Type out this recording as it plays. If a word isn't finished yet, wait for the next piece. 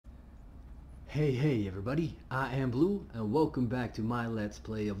Hey everybody, I am Blue and welcome back to my Let's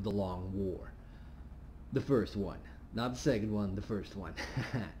Play of The Long War. The first one, not the second one, the first one.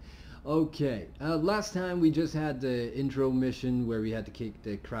 Okay, last time we just had the intro mission where we had to kick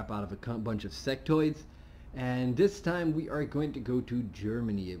the crap out of a bunch of sectoids. And this time we are going to go to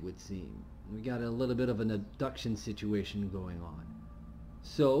Germany, it would seem. We got a little bit of an abduction situation going on.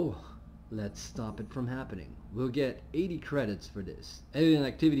 So, let's stop it from happening. We'll get 80 credits for this. Alien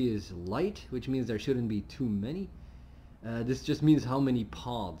activity is light, which means there shouldn't be too many. This just means how many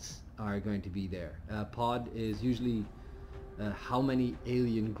pods are going to be there. Pod is usually how many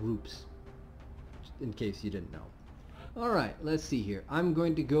alien groups, in case you didn't know. Alright, let's see here. I'm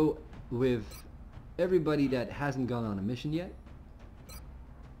going to go with everybody that hasn't gone on a mission yet.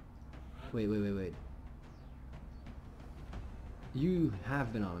 Wait. You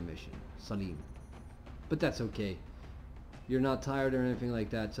have been on a mission, Salim. But that's okay. You're not tired or anything like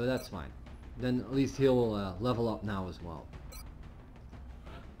that, so that's fine. Then at least he'll level up now as well.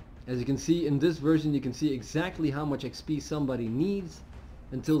 As you can see in this version, you can see exactly how much XP somebody needs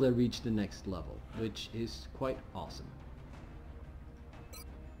until they reach the next level, which is quite awesome.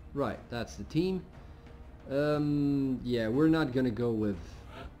 Right, that's the team. Yeah, we're not gonna go with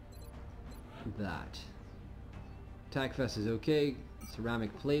that. Attack vest is okay.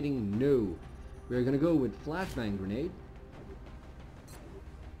 Ceramic plating, no. We're gonna go with flashbang grenade.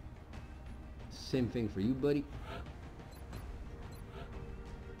 Same thing for you, buddy.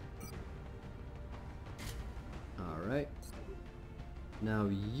 Alright. Now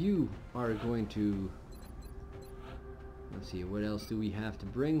you are going to... Let's see, what else do we have to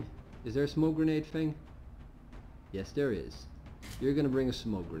bring? Is there a smoke grenade thing? Yes, there is. You're gonna bring a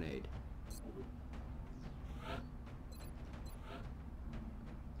smoke grenade.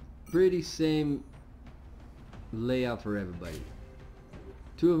 Pretty same layout for everybody.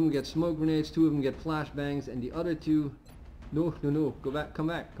 2 of them get smoke grenades, 2 of them get flashbangs, and the other 2... No, go back, come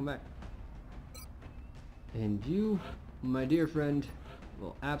back. And you, my dear friend,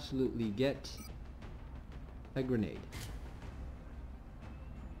 will absolutely get a grenade.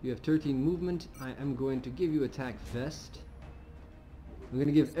 You have 13 movement. I am going to give you attack vest. I'm going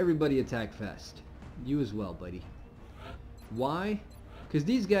to give everybody attack vest. You as well, buddy. Why? Because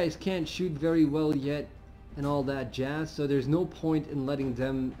these guys can't shoot very well yet and all that jazz, so there's no point in letting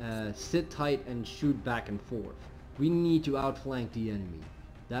them sit tight and shoot back and forth. We need to outflank the enemy.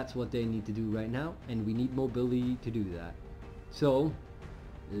 That's what they need to do right now, and we need mobility to do that. So,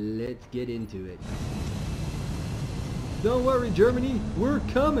 let's get into it. Don't worry, Germany, we're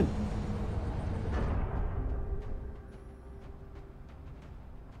coming!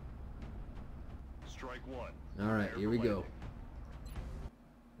 Strike one. Alright, here we go.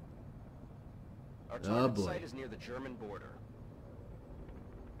 Our target site is near the German border.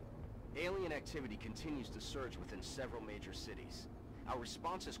 Alien activity continues to surge within several major cities. Our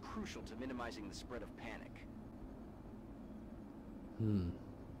response is crucial to minimizing the spread of panic.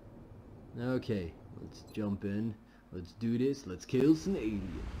 Okay, let's jump in. Let's do this. Let's kill some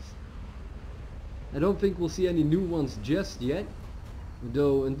aliens. I don't think we'll see any new ones just yet,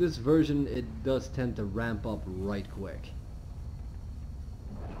 though in this version it does tend to ramp up right quick.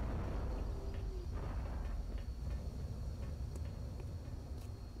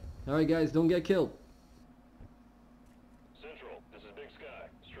 Alright guys, don't get killed. Central, this is Big Sky.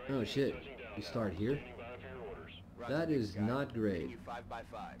 Oh shit, we start here? That is not great.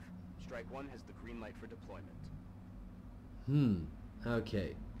 5x5. Strike one has the green light for deployment.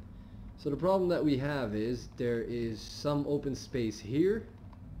 Okay. So the problem that we have is there is some open space here.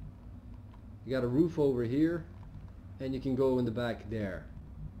 You got a roof over here, and you can go in the back there.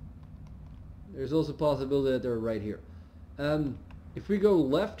 There's also a possibility that they're right here. If we go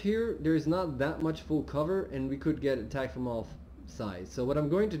left here, there's not that much full cover, and we could get attacked from all sides. So what I'm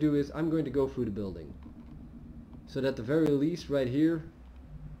going to do is I'm going to go through the building, so that at the very least right here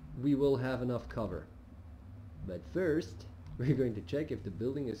we will have enough cover. But first we're going to check if the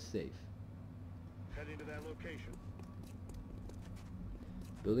building is safe. Heading to that location.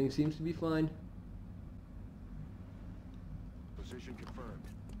 Building seems to be fine. Position confirmed.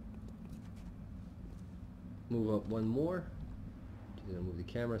 Move up one more. I'm gonna move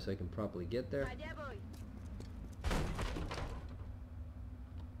the camera so I can properly get there.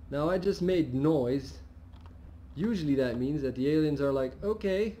 Now I just made noise. Usually that means that the aliens are like,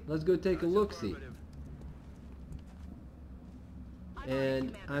 okay, let's go take a look-see.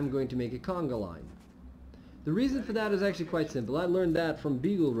 And I'm going to make a conga line. The reason for that is actually quite simple. I learned that from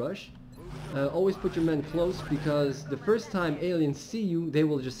Beagle Rush. Always put your men close, because the first time aliens see you, they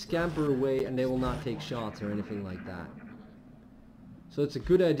will just scamper away and they will not take shots or anything like that. So it's a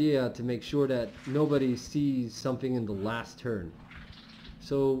good idea to make sure that nobody sees something in the last turn.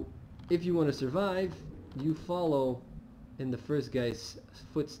 So if you want to survive, you follow in the first guy's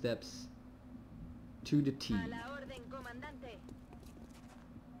footsteps to the T.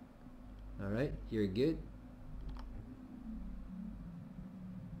 Alright, you're good.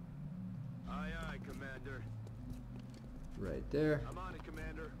 Aye, aye, Commander. Right there. I'm on it,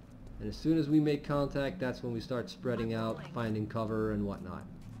 Commander. And as soon as we make contact, that's when we start spreading out, finding cover and whatnot.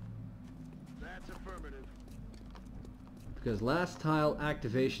 That's affirmative. Because last tile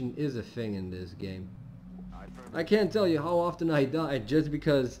activation is a thing in this game. Affirmative. I can't tell you how often I died just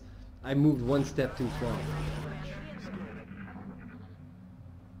because I moved one step too far.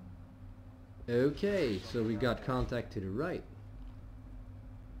 Okay, so we got contact to the right.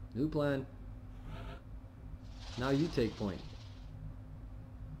 New plan. Now you take point.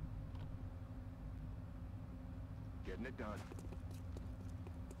 Getting it done.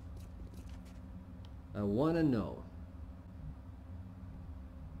 I want to know.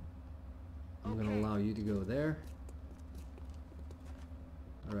 I'm going to allow you to go there.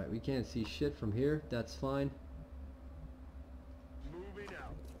 Alright, we can't see shit from here. That's fine. Moving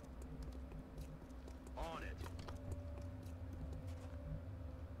out. On it.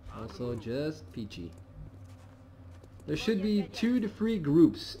 Also just peachy. There should be 2 to 3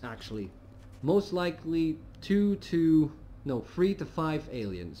 groups actually. Most likely 3 to 5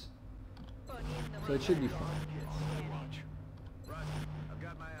 aliens. So it should be fine. Watch. Roger. I've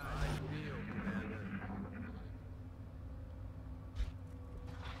got my eyes peeled, Commander.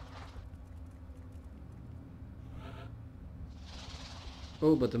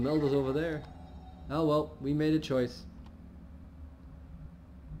 Oh, but the Melba's over there. Oh well, we made a choice.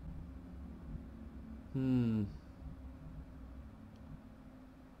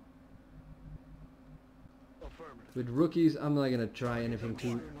 Affirmative. With rookies, I'm not gonna try anything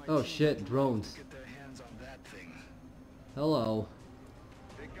too... Oh shit, drones. Get their hands on that thing. Hello.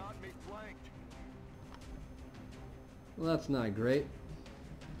 They got me flanked. Well, that's not great.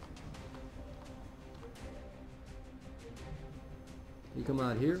 You come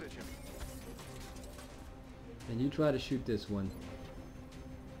out here, Position. and you try to shoot this one.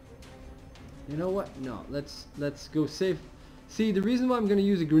 You know what? No, let's go safe. See, the reason why I'm going to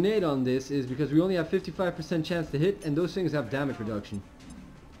use a grenade on this is because we only have 55% chance to hit, and those things have damage reduction.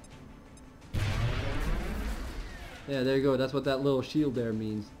 Yeah, there you go. That's what that little shield there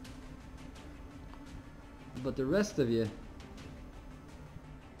means. But the rest of you,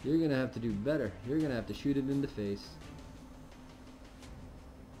 you're going to have to do better. You're going to have to shoot it in the face.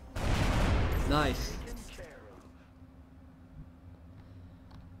 Nice.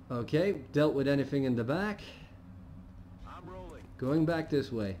 Okay, dealt with anything in the back. I'm rolling. Going back this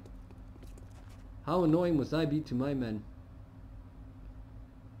way. How annoying must I be to my men?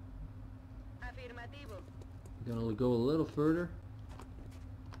 Gonna go a little further.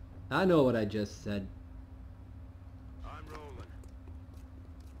 I know what I just said. I'm rolling.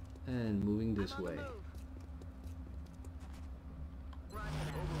 And moving this way.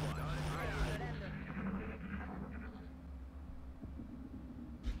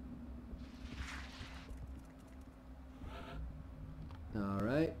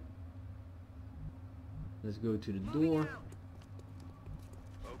 Alright. Let's go to the door.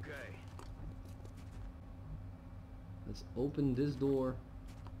 Okay. Let's open this door.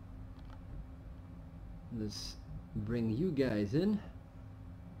 Let's bring you guys in.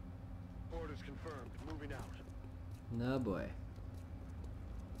 Orders confirmed. Moving out. Nah, boy.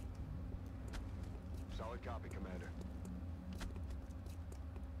 Solid copy, Commander.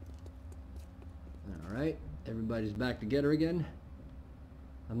 Alright. Everybody's back together again.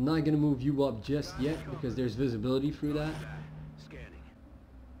 I'm not gonna move you up just yet because there's visibility through that. Scanning.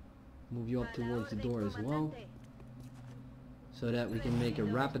 Move you up towards the door as well, so that we can make a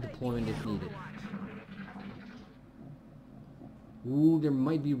rapid deployment if needed. Ooh, there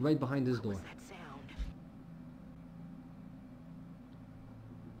might be right behind this door.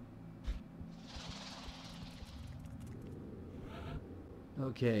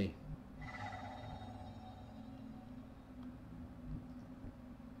 Okay.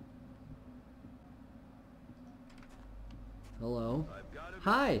 Hello.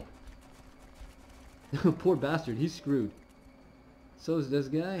 Hi! Poor bastard, he's screwed. So is this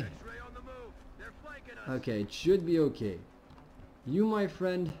guy. X-ray on the move. They're flanking us. Okay, it should be okay. You, my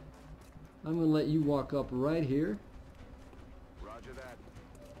friend, I'm gonna let you walk up right here. Roger that.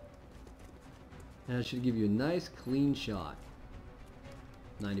 And I should give you a nice clean shot.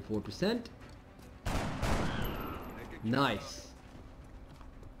 94%. Nice.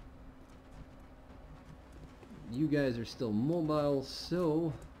 you guys are still mobile,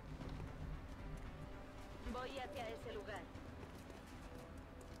 so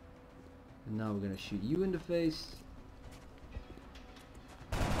and now we're gonna shoot you in the face.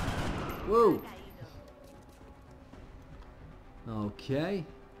 Whoa! Okay.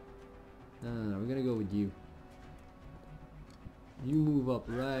 No, we're gonna go with you. You move up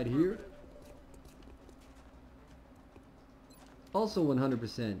right here. Also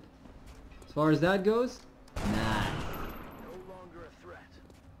 100%. As far as that goes, nah. No longer a threat.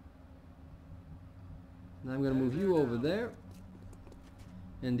 Now I'm gonna move you over there.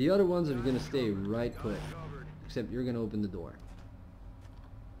 And the other ones are gonna stay right put. Except you're gonna open the door.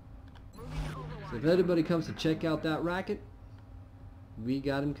 So if anybody comes to check out that racket, we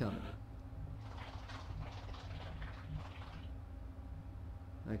got him coming.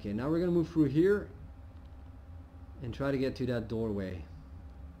 Okay, now we're gonna move through here and try to get to that doorway.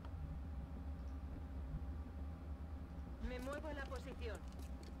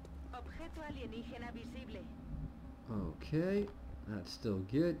 Okay, that's still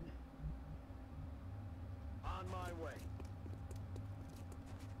good. On my way.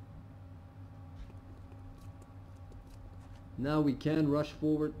 Now we can rush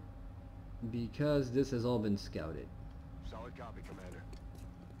forward because this has all been scouted. Solid copy, Commander.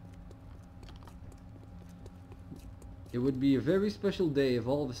 It would be a very special day if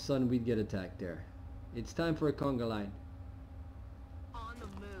all of a sudden we'd get attacked there. It's time for a conga line. On the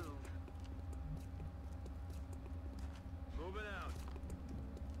move. Moving out.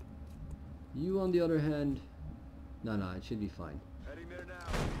 You on the other hand, no, it should be fine. Heading there now.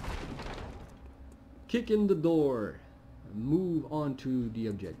 Kick in the door. Move on to the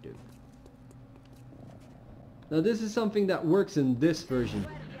objective. Now this is something that works in this version.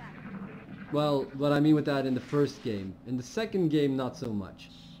 Well, what I mean with that in the first game. In the second game, not so much.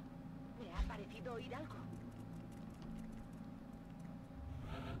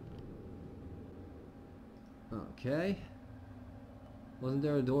 Okay. Wasn't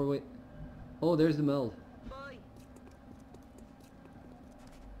there a doorway? Oh, there's the meld.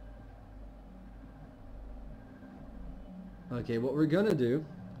 Okay, what we're gonna do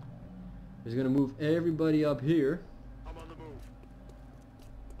is gonna move everybody up here. I'm on the move.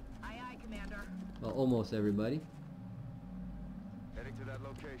 Aye, aye, Commander. Well, almost everybody. Heading to that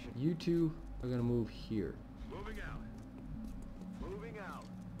location. You two are gonna move here. Moving out. Moving out.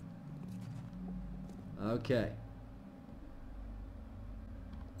 Okay.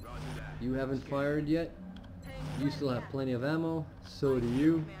 Roger that. You haven't fired yet. You still have plenty of ammo. So do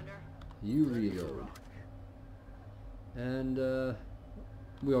you. You reload. And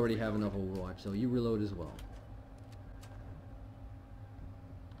we already have enough Overwatch, so you reload as well.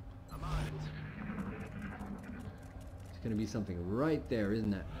 I'm on it. It's gonna be something right there,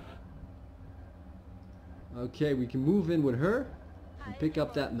 isn't it? Okay, we can move in with her and pick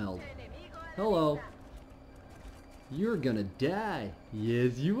up that meld. Hello. You're gonna die.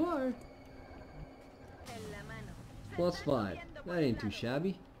 Yes, you are. +5. That ain't too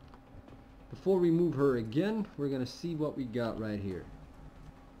shabby. Before we move her again, we're gonna see what we got right here.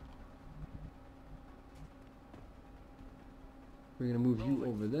 We're gonna move you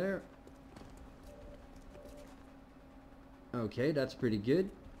over there. Okay, that's pretty good.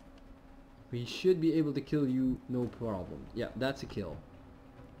 We should be able to kill you, no problem. Yeah, that's a kill.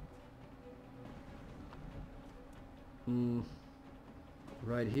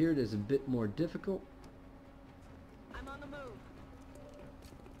 Right here, it is a bit more difficult. I'm on the move.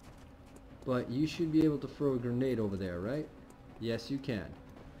 But you should be able to throw a grenade over there, right? Yes, you can.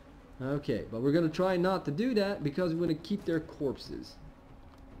 Okay, but we're going to try not to do that because we're going to keep their corpses.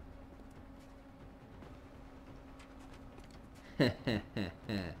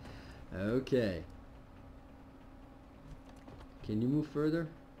 Okay. Can you move further?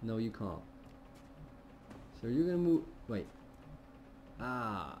 No, you can't. So you're going to move... Wait.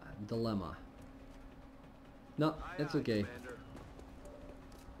 Ah, dilemma. No, that's okay.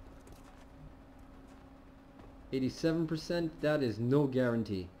 87%, that is no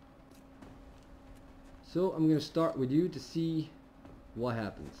guarantee. So I'm going to start with you to see what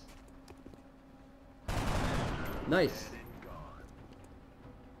happens. Nice.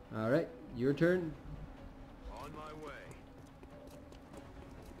 Alright, your turn. On my way.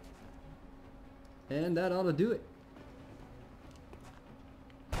 And that ought to do it.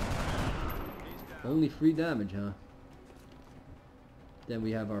 Only 3 damage, huh? Then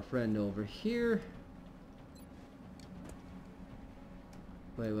we have our friend over here.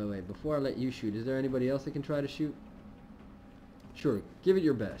 Wait. Before I let you shoot, is there anybody else that can try to shoot? Sure, give it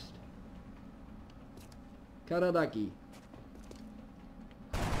your best. Karadaki.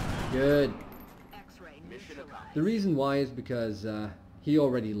 Good. X-ray Mission neutralized. The reason why is because he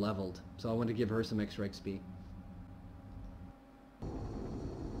already leveled, so I want to give her some extra XP.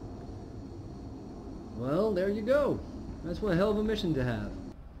 Well, there you go. That's one hell of a mission to have.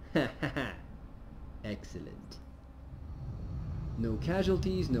 Excellent. No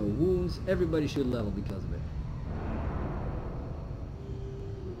casualties, no wounds. Everybody should level because of it.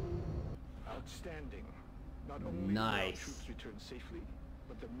 Outstanding. Not only Nice. did our troops return safely,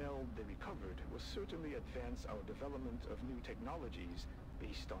 but the meld they recovered will certainly advance our development of new technologies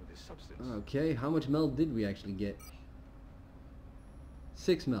based on this substance. Okay, how much meld did we actually get?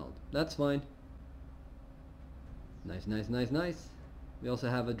 6 meld. That's fine. Nice, nice, nice, nice. We also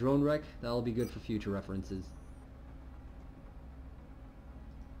have a drone wreck. That'll be good for future references.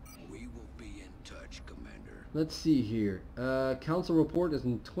 We will be in touch, Commander. Let's see here. Council report is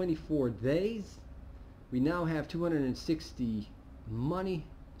in 24 days. We now have 260 money.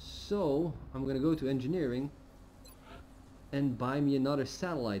 So, I'm going to go to engineering and buy me another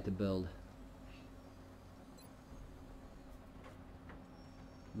satellite to build.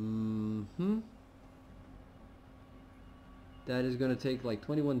 That is going to take like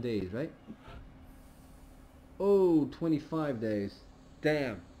 21 days, right? Oh, 25 days.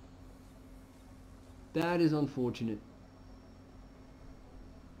 Damn. That is unfortunate.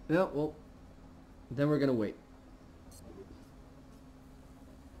 Yeah, well, then we're going to wait.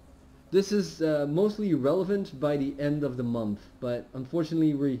 This is mostly irrelevant by the end of the month, but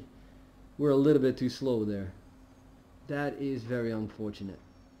unfortunately we're a little bit too slow there. That is very unfortunate.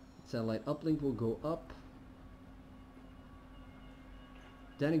 Satellite uplink will go up.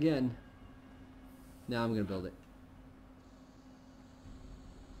 Then again, now I'm gonna build it.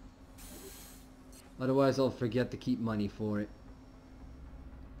 Otherwise I'll forget to keep money for it.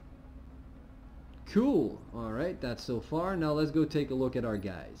 Cool. Alright, that's so far. Now let's go take a look at our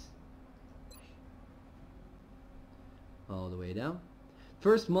guys. All the way down.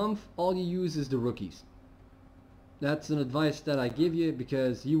 First month, all you use is the rookies. That's an advice that I give you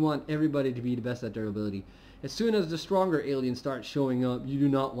because you want everybody to be the best at their ability. As soon as the stronger aliens start showing up, you do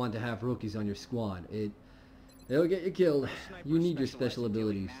not want to have rookies on your squad. They'll get you killed. You need your special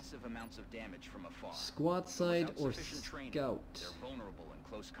abilities. Squad side or scout? They're vulnerable in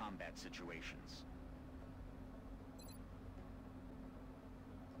close combat situations.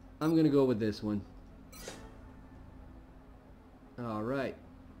 I'm gonna go with this one. Alright.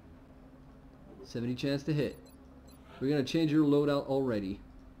 70 chance to hit. We're gonna change your loadout already.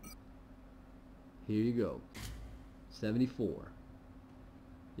 Here you go. 74.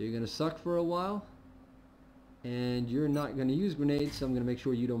 You're gonna suck for a while. And you're not gonna use grenades, so I'm gonna make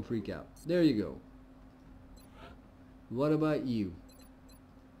sure you don't freak out. There you go. What about you?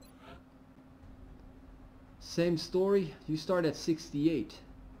 Same story. You start at 68.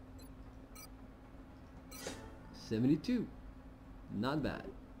 72. Not bad.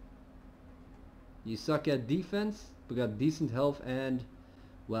 You suck at defense, but got decent health and,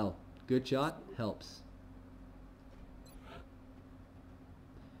 well, good shot helps.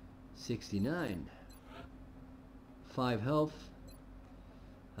 69. 5 health.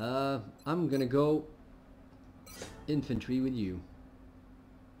 I'm gonna go infantry with you.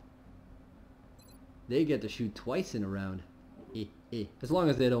 They get to shoot twice in a round. As long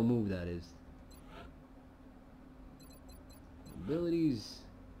as they don't move, that is. Abilities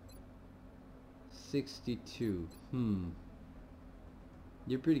 62.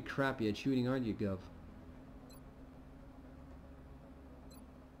 You're pretty crappy at shooting, aren't you, Gov?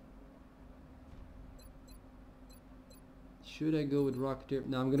 Should I go with Rocketeer?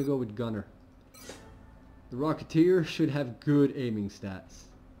 No, I'm gonna go with Gunner. The Rocketeer should have good aiming stats.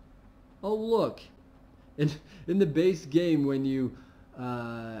 Oh look! In the base game, when you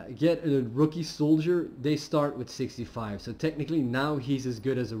get a rookie soldier, they start with 65. So technically now he's as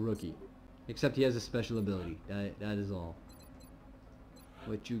good as a rookie. Except he has a special ability. That is all.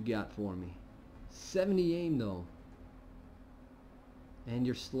 What you got for me? 70 aim though. And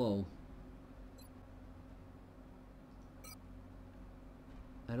you're slow.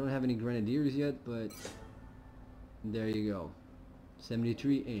 I don't have any grenadiers yet, but there you go.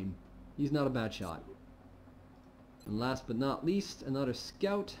 73 aim. He's not a bad shot. And last but not least, another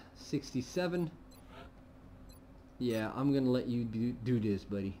scout, 67. Yeah, I'm gonna let you do this,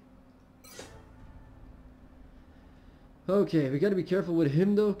 buddy. Okay, we gotta be careful with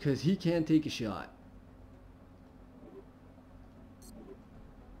him though, cause he can't take a shot.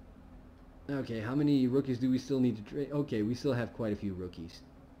 Okay, how many rookies do we still need to trade? Okay, we still have quite a few rookies.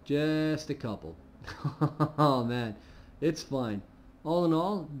 Just a couple. Oh man, it's fine. All in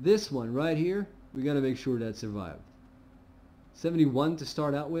all, this one right here, we gotta make sure that survived. 71 to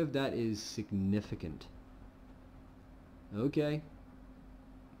start out with, that is significant. Okay.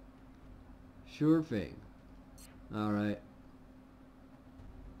 Sure thing. Alright.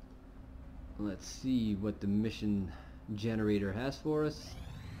 Let's see what the mission generator has for us.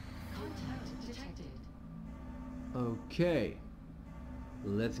 Contact detected. Okay.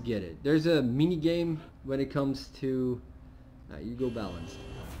 Let's get it. There's a mini game when it comes to you go balanced.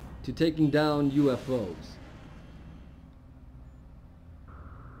 To taking down UFOs.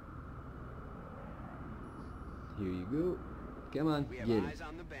 Here you go. Come on, We have get eyes it.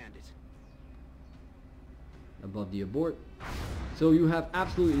 on the bandit. Above the abort. So you have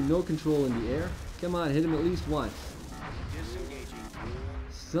absolutely no control in the air. Come on, hit him at least once. Disengaging.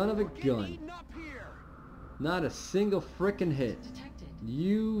 Son of a gun. Eaten up here. Not a single frickin' hit. Detected.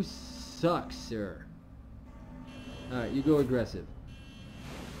 You suck, sir. Alright, you go aggressive.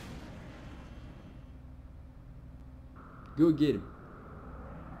 Go get him.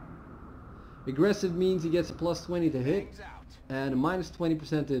 Aggressive means he gets a plus 20 to hit Bangs out. and a minus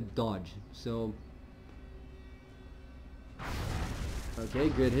 20% to dodge. So, okay,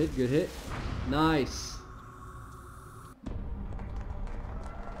 good hit, good hit. Nice.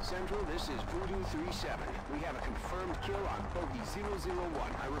 Central, this is Voodoo 37. We have a confirmed kill on bogey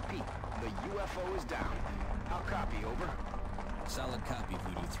 001. I repeat, the UFO is down. How copy, over? Solid copy,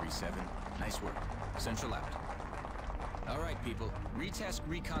 Voodoo 37. Nice work. Central out. Alright, people. Retask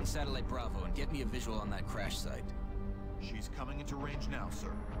Recon Satellite Bravo and get me a visual on that crash site. She's coming into range now,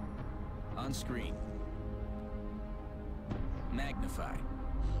 sir. On screen. Magnify.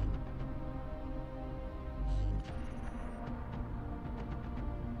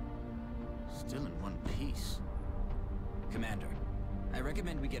 Still in one piece. Commander, I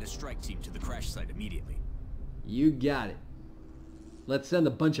recommend we get a strike team to the crash site immediately. You got it. Let's send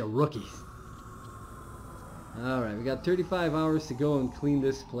a bunch of rookies. Alright, we got 35 hours to go and clean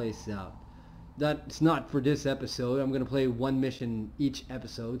this place out. That's not for this episode. I'm going to play one mission each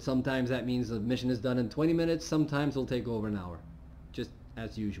episode. Sometimes that means the mission is done in 20 minutes. Sometimes it'll take over an hour. Just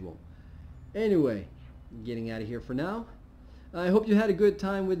as usual. Anyway, getting out of here for now. I hope you had a good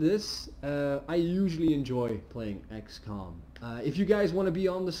time with this. I usually enjoy playing XCOM. If you guys want to be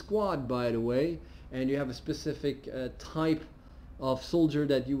on the squad, by the way, and you have a specific type of soldier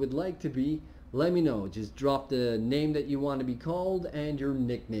that you would like to be, let me know. Just drop the name that you want to be called and your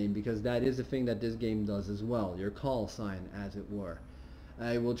nickname, because that is a thing that this game does as well. Your call sign, as it were.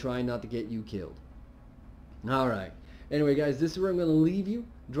 I will try not to get you killed. Alright. Anyway, guys, this is where I'm going to leave you.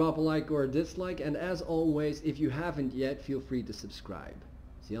 Drop a like or a dislike, and as always, if you haven't yet, feel free to subscribe.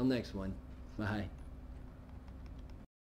 See you on the next one. Bye.